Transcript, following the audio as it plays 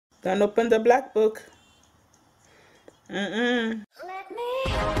Don't open the black book. Mm-mm. Let me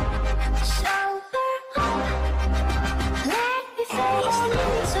shoulder let me face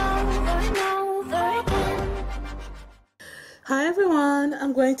things over and over again. Hi everyone,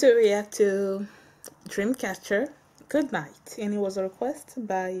 I'm going to react to Dreamcatcher, Good Night, and it was a request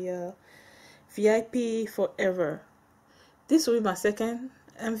by VIP Forever. This will be my second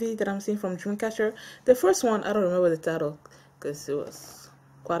MV that I'm seeing from Dreamcatcher. The first one, I don't remember the title because it was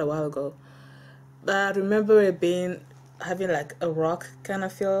quite a while ago, but I remember it having like a rock kind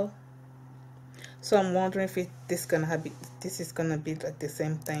of feel. So I'm wondering if this is gonna be like the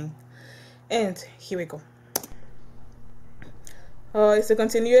same thing. And here we go. Oh, it's a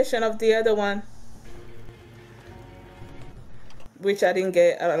continuation of the other one, which I didn't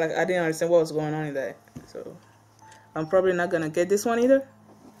get. I didn't understand what was going on in that. So I'm probably not gonna get this one either,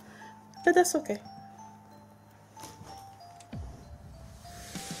 but that's okay.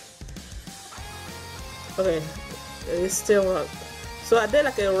 Okay, it's still rock. So I did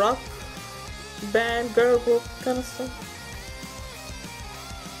like a rock band girl group kind of stuff.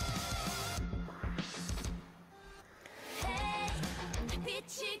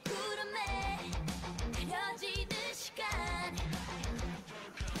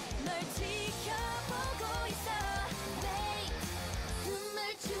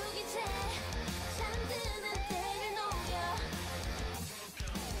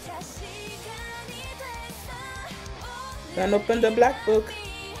 Don't open the black book.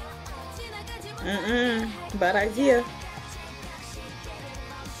 Bad idea.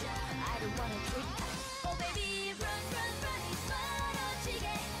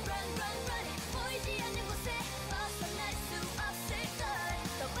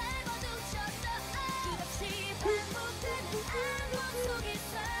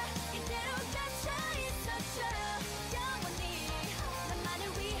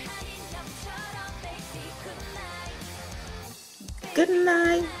 Good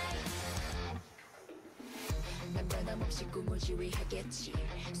night.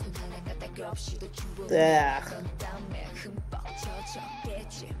 Yeah.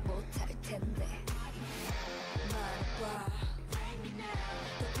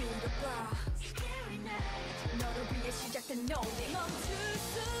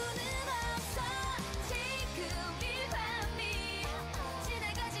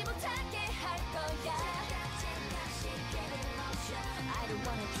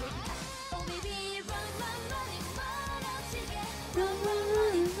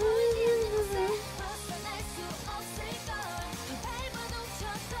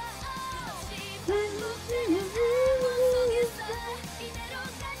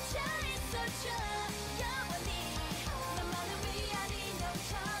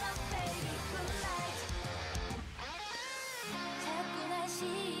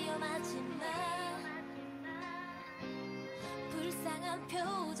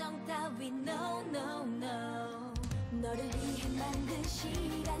 표정 따위 no no no 너를 위해 만든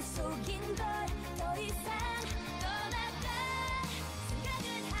시간 속인 걸 더 이상 떠났다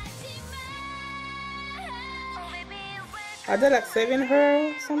생각은 하지 마. Are they like saving her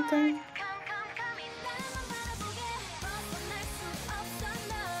or something?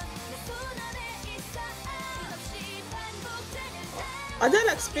 Are they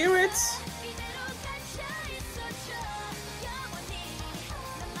like spirits?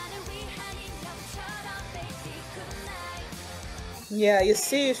 Yeah, you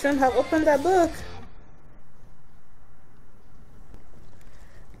see, you shouldn't have opened that book.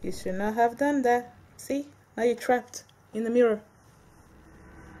 You should not have done that. See, now you're trapped in the mirror.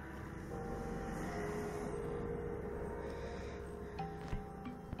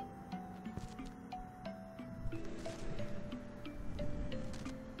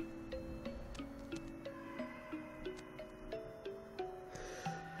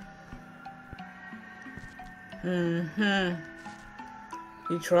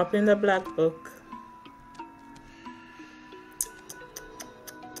 You drop in the black book.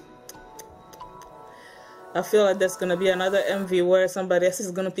 I feel like there's gonna be another MV where somebody else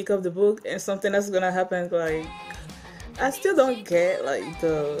is gonna pick up the book and something else is gonna happen. Like, I still don't get like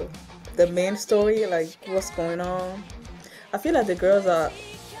the main story, like what's going on. I feel like the girls are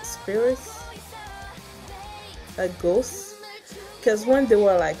spirits, like ghosts, because when they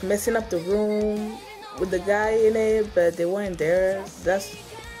were like messing up the room with the guy in it, but they weren't there. That's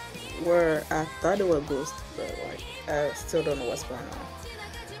where I thought they were ghosts, but like I still don't know what's going on.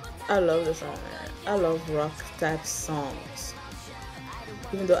 I love the song, man. I love rock type songs,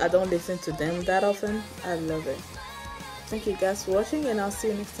 even though I don't listen to them that often. I love it. Thank you guys for watching, and I'll see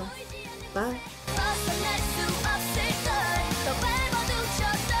you next time. Bye.